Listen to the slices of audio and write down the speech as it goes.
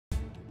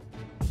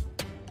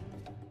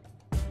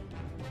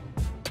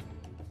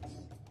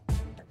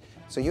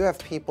So you have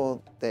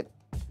people that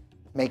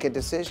make a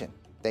decision.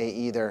 They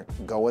either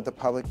go with the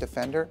public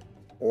defender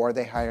or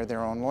they hire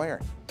their own lawyer.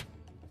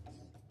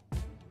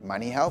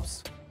 Money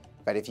helps,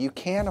 but if you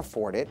can't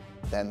afford it,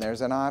 then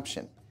there's an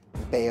option.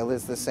 Bail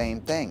is the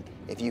same thing.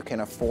 If you can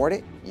afford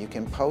it, you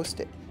can post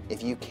it.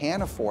 If you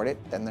can't afford it,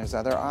 then there's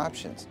other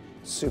options.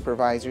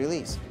 Supervised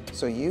release.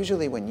 So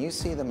usually when you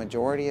see the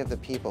majority of the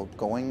people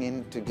going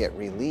in to get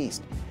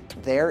released,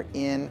 they're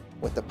in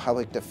with the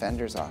public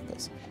defender's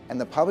office. And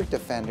the public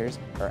defenders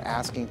are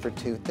asking for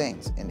two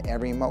things in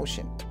every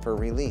motion for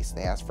release.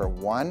 They ask for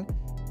one,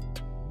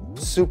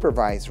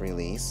 supervised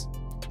release,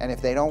 and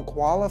if they don't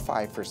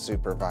qualify for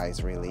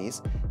supervised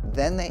release,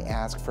 then they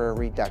ask for a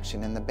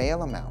reduction in the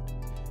bail amount,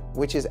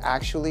 which is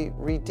actually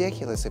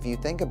ridiculous if you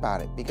think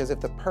about it, because if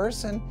the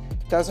person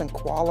doesn't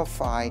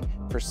qualify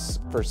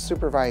for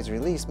supervised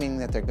release, meaning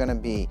that they're going to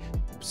be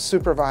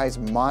supervised,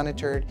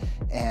 monitored,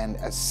 and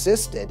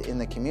assisted in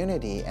the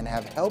community and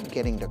have help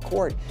getting to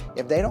court,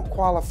 if they don't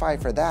qualify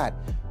for that,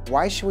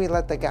 why should we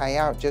let the guy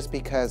out just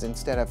because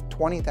instead of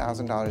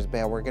 $20,000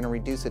 bail, we're going to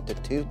reduce it to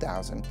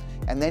 $2,000,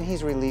 and then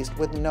he's released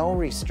with no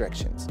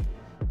restrictions?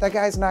 That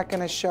guy's not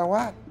going to show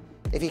up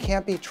if he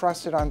can't be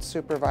trusted on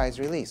supervised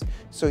release.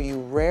 So you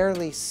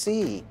rarely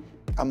see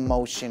a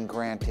motion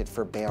granted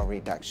for bail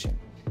reduction.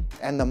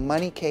 And the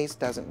money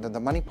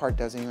part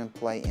doesn't even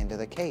play into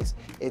the case.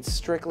 It's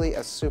strictly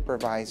a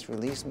supervised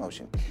release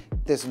motion.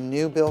 This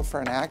new bill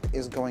for an act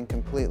is going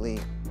completely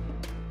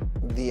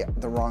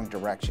the wrong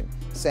direction,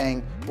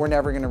 saying we're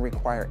never going to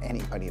require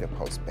anybody to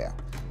post bail.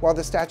 Well,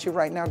 the statute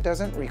right now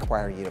doesn't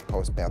require you to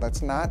post bail.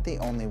 That's not the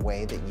only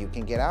way that you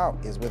can get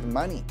out, is with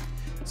money.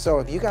 So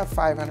if you got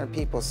 500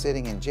 people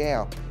sitting in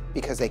jail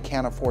because they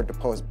can't afford to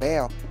post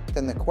bail,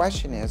 then the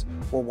question is,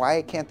 well,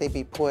 why can't they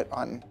be put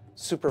on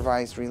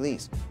supervised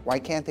release? Why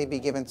can't they be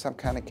given some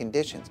kind of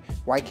conditions?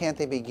 Why can't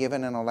they be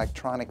given an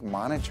electronic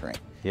monitoring?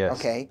 Yes.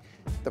 Okay,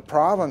 the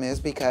problem is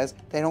because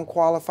they don't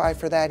qualify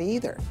for that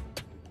either.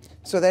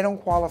 So they don't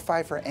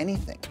qualify for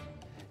anything.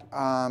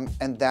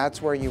 And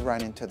that's where you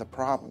run into the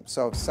problem.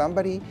 So if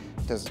somebody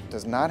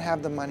does not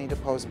have the money to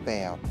post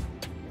bail,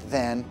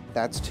 then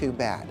that's too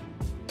bad,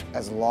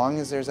 as long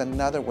as there's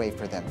another way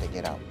for them to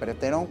get out. But if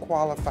they don't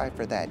qualify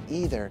for that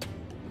either,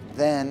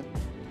 then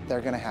they're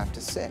going to have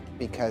to sit,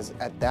 because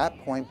at that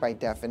point, by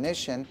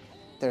definition,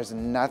 there's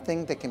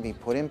nothing that can be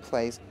put in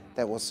place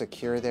that will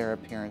secure their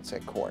appearance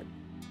at court.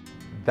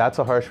 That's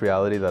a harsh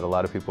reality that a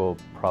lot of people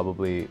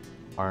probably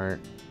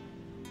aren't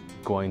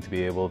going to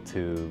be able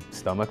to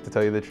stomach, to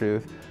tell you the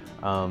truth.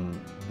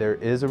 There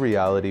is a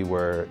reality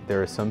where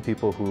there are some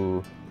people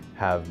who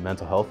have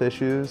mental health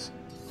issues,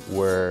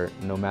 where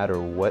no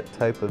matter what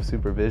type of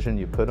supervision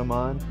you put them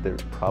on, they're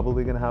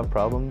probably going to have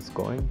problems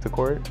going to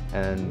court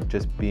and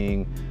just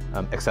being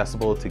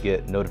accessible to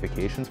get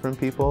notifications from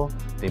people.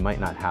 They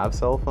might not have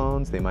cell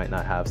phones, they might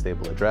not have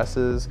stable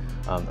addresses.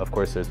 Of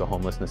course, there's the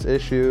homelessness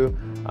issue.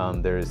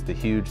 There's the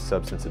huge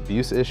substance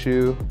abuse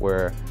issue,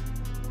 where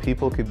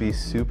people could be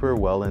super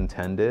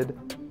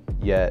well-intended,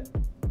 yet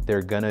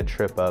they're gonna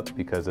trip up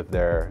because of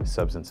their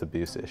substance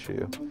abuse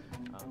issue.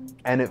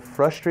 And it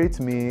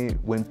frustrates me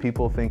when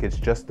people think it's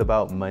just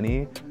about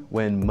money,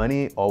 when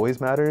money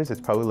always matters.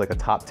 It's probably like a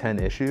top 10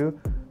 issue,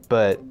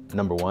 but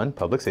number one,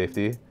 public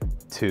safety.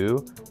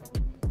 2,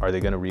 are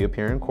they gonna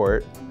reappear in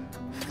court?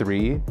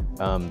 3,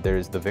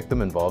 there's the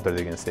victim involved. Are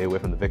they gonna stay away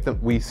from the victim?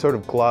 We sort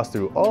of gloss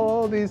through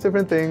all these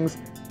different things,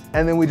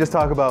 and then we just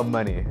talk about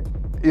money.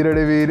 You know what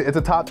I mean? It's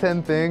a top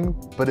 10 thing,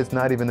 but it's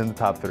not even in the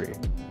top 3.